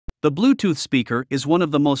The Bluetooth speaker is one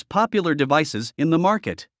of the most popular devices in the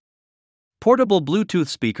market. Portable Bluetooth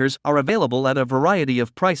speakers are available at a variety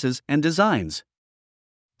of prices and designs.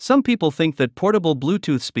 Some people think that portable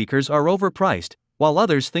Bluetooth speakers are overpriced, while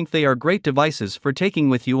others think they are great devices for taking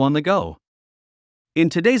with you on the go. In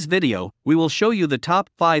today's video, we will show you the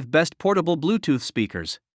top 5 best portable Bluetooth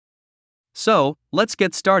speakers. So, let's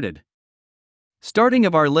get started. Starting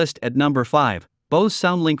of our list at number 5, Bose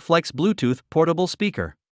SoundLink Flex Bluetooth Portable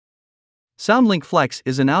Speaker. SoundLink Flex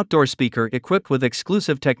is an outdoor speaker equipped with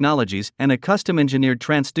exclusive technologies and a custom-engineered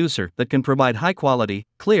transducer that can provide high-quality,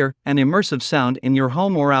 clear, and immersive sound in your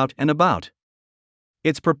home or out and about.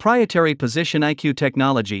 Its proprietary Position IQ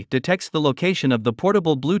technology detects the location of the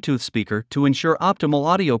portable Bluetooth speaker to ensure optimal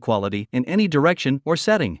audio quality in any direction or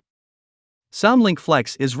setting. SoundLink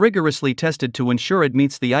Flex is rigorously tested to ensure it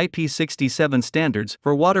meets the IP67 standards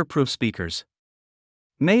for waterproof speakers.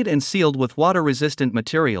 Made and sealed with water-resistant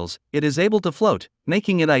materials, it is able to float,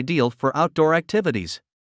 making it ideal for outdoor activities.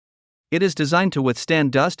 It is designed to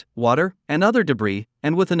withstand dust, water, and other debris,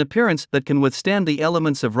 and with an appearance that can withstand the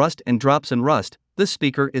elements of rust and drops and rust, this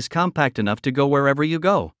speaker is compact enough to go wherever you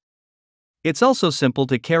go. It's also simple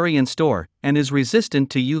to carry and store, and is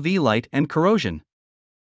resistant to UV light and corrosion.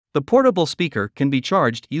 The portable speaker can be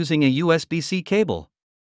charged using a USB-C cable.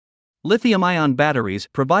 Lithium-ion batteries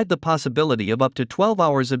provide the possibility of up to 12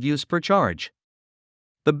 hours of use per charge.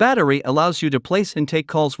 The battery allows you to place and take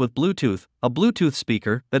calls with Bluetooth, a Bluetooth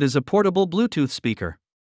speaker that is a portable Bluetooth speaker.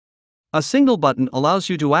 A single button allows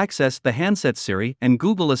you to access the handset Siri and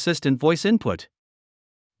Google Assistant voice input.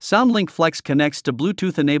 SoundLink Flex connects to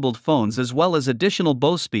Bluetooth-enabled phones as well as additional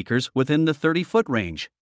Bose speakers within the 30-foot range.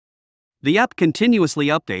 The app continuously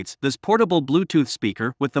updates this portable Bluetooth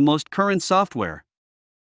speaker with the most current software.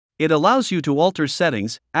 It allows you to alter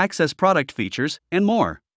settings, access product features, and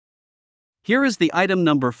more. Here is the item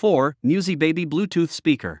number 4, MusiBaby Bluetooth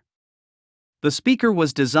Speaker. The speaker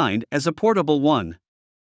was designed as a portable one.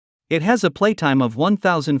 It has a playtime of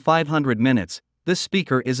 1,500 minutes. This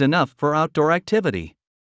speaker is enough for outdoor activity.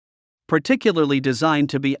 Particularly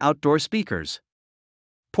designed to be outdoor speakers.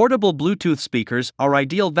 Portable Bluetooth speakers are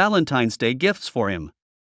ideal Valentine's Day gifts for him.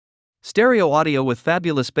 Stereo audio with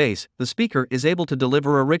fabulous bass, the speaker is able to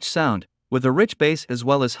deliver a rich sound, with a rich bass as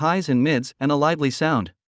well as highs and mids and a lively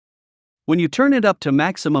sound. When you turn it up to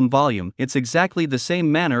maximum volume, it's exactly the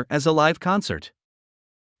same manner as a live concert.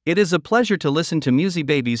 It is a pleasure to listen to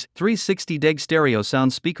MusiBaby's 360 stereo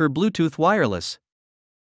sound speaker Bluetooth wireless.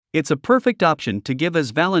 It's a perfect option to give as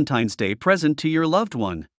Valentine's Day present to your loved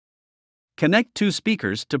one. Connect 2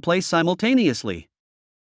 speakers to play simultaneously.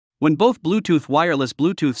 When both Bluetooth wireless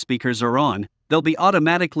Bluetooth speakers are on, they'll be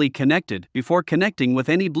automatically connected before connecting with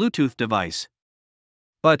any Bluetooth device.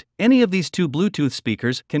 But any of these 2 Bluetooth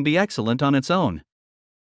speakers can be excellent on its own.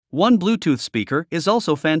 One Bluetooth speaker is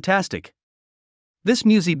also fantastic. This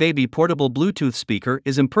MusiBaby portable Bluetooth speaker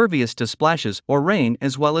is impervious to splashes or rain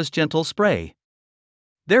as well as gentle spray.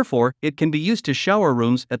 Therefore, it can be used to shower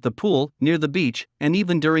rooms at the pool, near the beach, and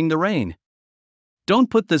even during the rain.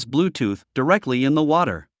 Don't put this Bluetooth directly in the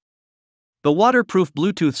water. The waterproof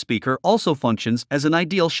Bluetooth speaker also functions as an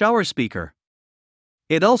ideal shower speaker.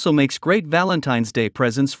 It also makes great Valentine's Day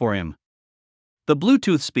presents for him. The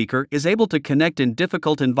Bluetooth speaker is able to connect in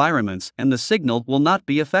difficult environments and the signal will not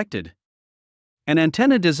be affected. An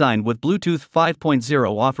antenna design with Bluetooth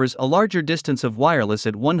 5.0 offers a larger distance of wireless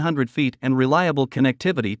at 100 feet and reliable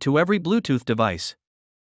connectivity to every Bluetooth device.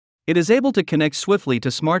 It is able to connect swiftly to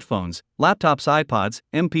smartphones, laptops, iPods,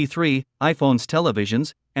 MP3, iPhones,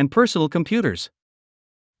 televisions, and personal computers.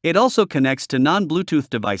 It also connects to non-Bluetooth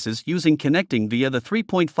devices using connecting via the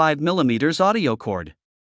 3.5mm audio cord.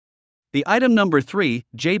 The item number 3,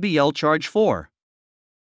 JBL Charge 4.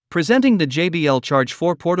 Presenting the JBL Charge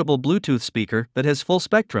 4 portable Bluetooth speaker that has full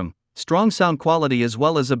spectrum, strong sound quality as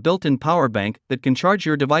well as a built-in power bank that can charge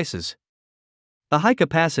your devices. A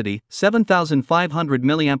high-capacity, 7,500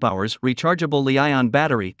 mAh rechargeable Li-ion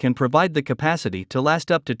battery can provide the capacity to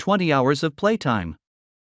last up to 20 hours of playtime.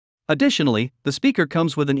 Additionally, the speaker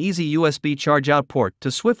comes with an easy USB charge-out port to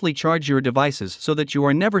swiftly charge your devices so that you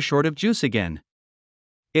are never short of juice again.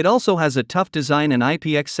 It also has a tough design and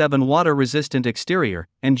IPX7 water-resistant exterior,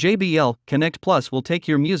 and JBL Connect Plus will take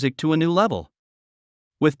your music to a new level.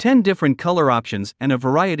 With 10 different color options and a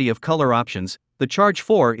variety of color options, the Charge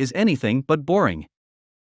 4 is anything but boring.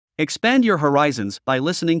 Expand your horizons by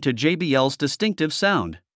listening to JBL's distinctive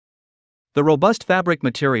sound. The robust fabric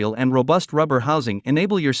material and robust rubber housing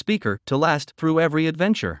enable your speaker to last through every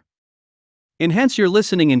adventure. Enhance your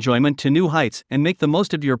listening enjoyment to new heights and make the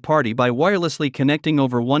most of your party by wirelessly connecting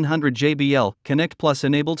over 100 JBL Connect Plus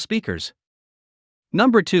enabled speakers.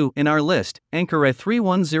 Number 2 in our list, Anker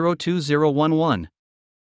A31020011.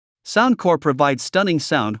 Soundcore provides stunning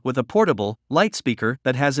sound with a portable, light speaker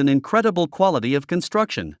that has an incredible quality of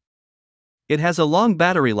construction. It has a long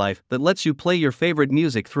battery life that lets you play your favorite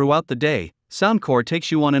music throughout the day. Soundcore takes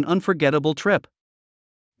you on an unforgettable trip.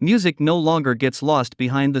 Music no longer gets lost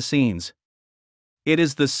behind the scenes. It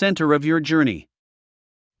is the center of your journey.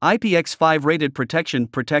 IPX5 rated protection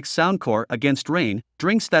protects Soundcore against rain,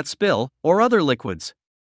 drinks that spill, or other liquids.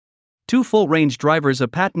 2 full-range drivers, a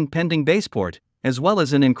patent-pending baseport, as well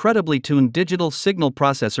as an incredibly tuned digital signal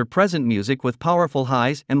processor present music with powerful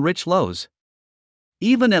highs and rich lows.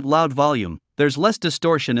 Even at loud volume, there's less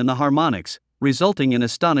distortion in the harmonics, resulting in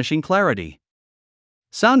astonishing clarity.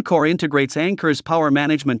 Soundcore integrates Anker's power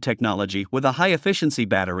management technology with a high-efficiency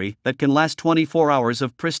battery that can last 24 hours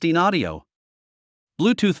of pristine audio.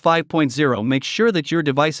 Bluetooth 5.0 makes sure that your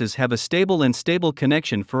devices have a stable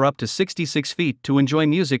connection for up to 66 feet to enjoy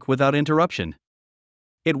music without interruption.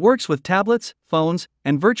 It works with tablets, phones,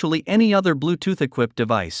 and virtually any other Bluetooth-equipped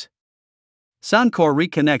device. Soundcore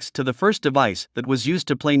reconnects to the first device that was used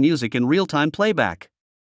to play music in real-time playback.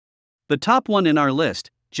 The top one in our list,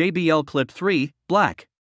 JBL Clip 3 Black.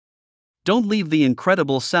 Don't leave the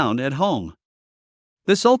incredible sound at home.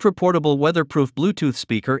 This ultra-portable weatherproof Bluetooth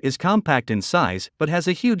speaker is compact in size but has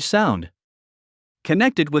a huge sound.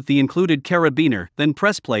 Connect it with the included carabiner, then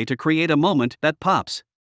press play to create a moment that pops.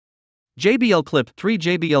 JBL Clip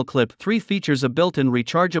 3 features a built-in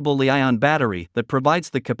rechargeable Li-ion battery that provides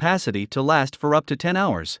the capacity to last for up to 10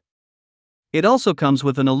 hours. It also comes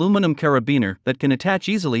with an aluminum carabiner that can attach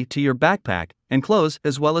easily to your backpack and clothes,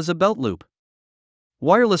 as well as a belt loop.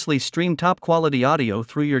 Wirelessly stream top-quality audio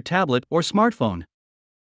through your tablet or smartphone.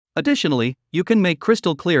 Additionally, you can make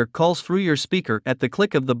crystal clear calls through your speaker at the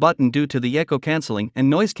click of the button due to the echo cancelling and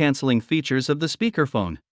noise cancelling features of the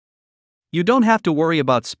speakerphone. You don't have to worry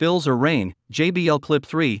about spills or rain. JBL Clip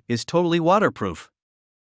 3 is totally waterproof.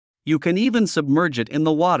 You can even submerge it in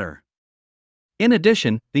the water. In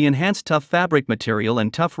addition, the enhanced tough fabric material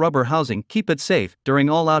and tough rubber housing keep it safe during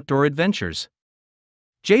all outdoor adventures.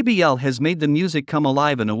 JBL has made the music come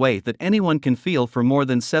alive in a way that anyone can feel for more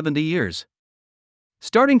than 70 years.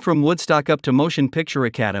 Starting from Woodstock up to Motion Picture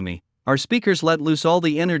Academy, our speakers let loose all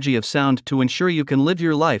the energy of sound to ensure you can live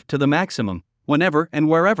your life to the maximum, whenever and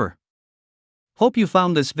wherever. Hope you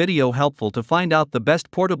found this video helpful to find out the best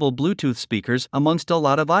portable Bluetooth speakers amongst a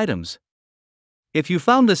lot of items. If you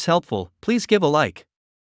found this helpful, please give a like.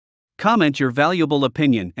 Comment your valuable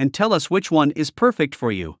opinion and tell us which one is perfect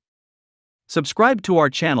for you. Subscribe to our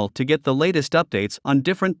channel to get the latest updates on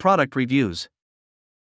different product reviews.